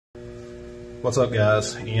What's up,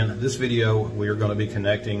 guys? In this video we are going to be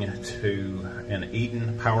connecting to an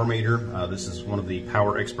Eaton power meter. This is one of the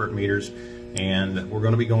Power Xpert meters, and we're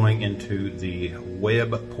going to be going into the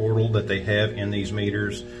web portal that they have in these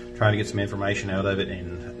meters, trying to get some information out of it,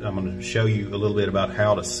 and I'm going to show you a little bit about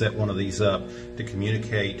how to set one of these up to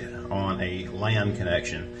communicate on a LAN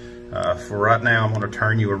connection. For right now, I'm going to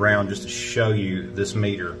turn you around just to show you this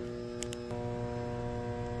meter.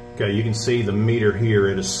 Okay, you can see the meter here.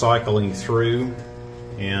 It is cycling through,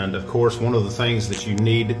 and of course one of the things that you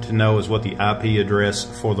need to know is what the IP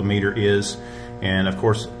address for the meter is, and of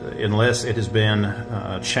course unless it has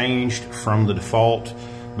been changed from the default.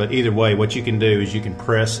 But either way, what you can do is you can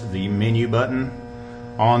press the menu button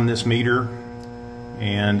on this meter,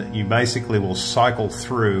 and you basically will cycle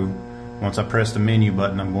through. Once I press the menu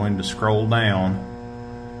button, I'm going to scroll down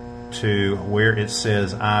to where it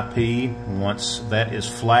says IP. Once that is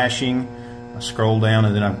flashing, I scroll down,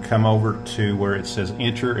 and then I come over to where it says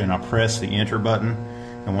enter, and I press the enter button.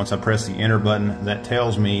 And once I press the enter button, that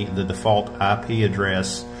tells me the default IP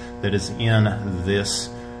address that is in this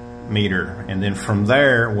meter. And then from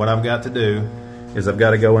there, what I've got to do is I've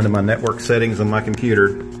got to go into my network settings on my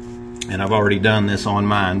computer, and I've already done this on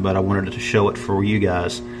mine, but I wanted to show it for you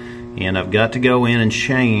guys. And I've got to go in and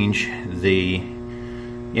change the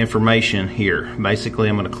information here. Basically,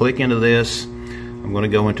 I'm going to click into this. I'm going to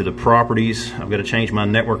go into the properties. I've got to change my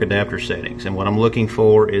network adapter settings, and what I'm looking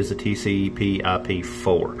for is the TCP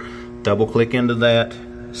IP4. Double click into that,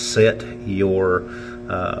 set your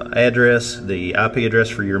address, the IP address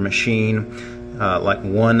for your machine, like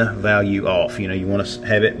one value off. You know, you want to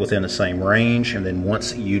have it within the same range, and then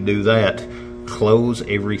once you do that, close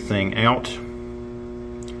everything out.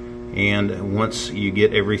 And once you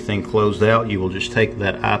get everything closed out, you will just take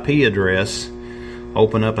that IP address,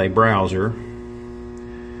 open up a browser,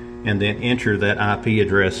 and then enter that IP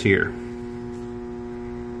address here.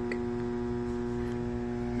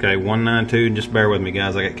 Okay, 192, just bear with me,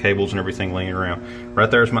 guys, I got cables and everything laying around. Right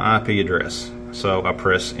there's my IP address. So I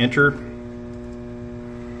press enter.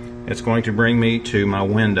 It's going to bring me to my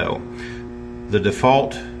window. The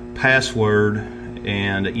default password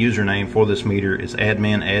and username for this meter is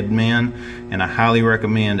admin, and I highly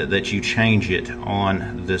recommend that you change it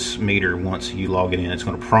on this meter once you log it in. It's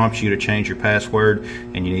going to prompt you to change your password,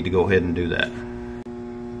 and you need to go ahead and do that.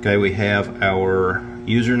 Okay, we have our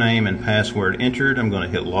username and password entered. I'm going to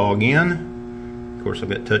hit log in. Of course, I've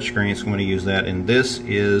got touch screen, so I'm going to use that, and this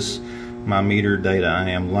is my meter data.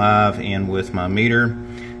 I am live in with my meter,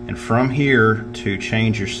 and from here to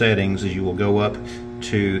change your settings, as you will go up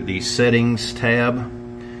to the settings tab,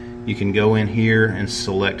 you can go in here and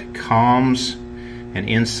select comms, and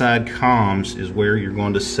inside comms is where you're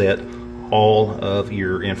going to set all of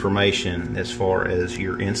your information as far as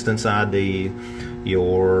your instance ID,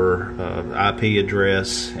 your IP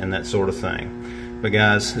address, and that sort of thing. But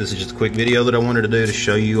guys, this is just a quick video that I wanted to do to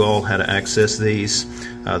show you all how to access these.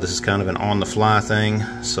 This is kind of an on-the-fly thing,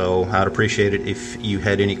 so I'd appreciate it if you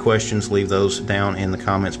had any questions. Leave those down in the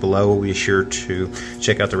comments below. Be sure to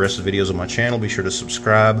check out the rest of the videos on my channel. Be sure to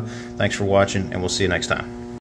subscribe. Thanks for watching, and we'll see you next time.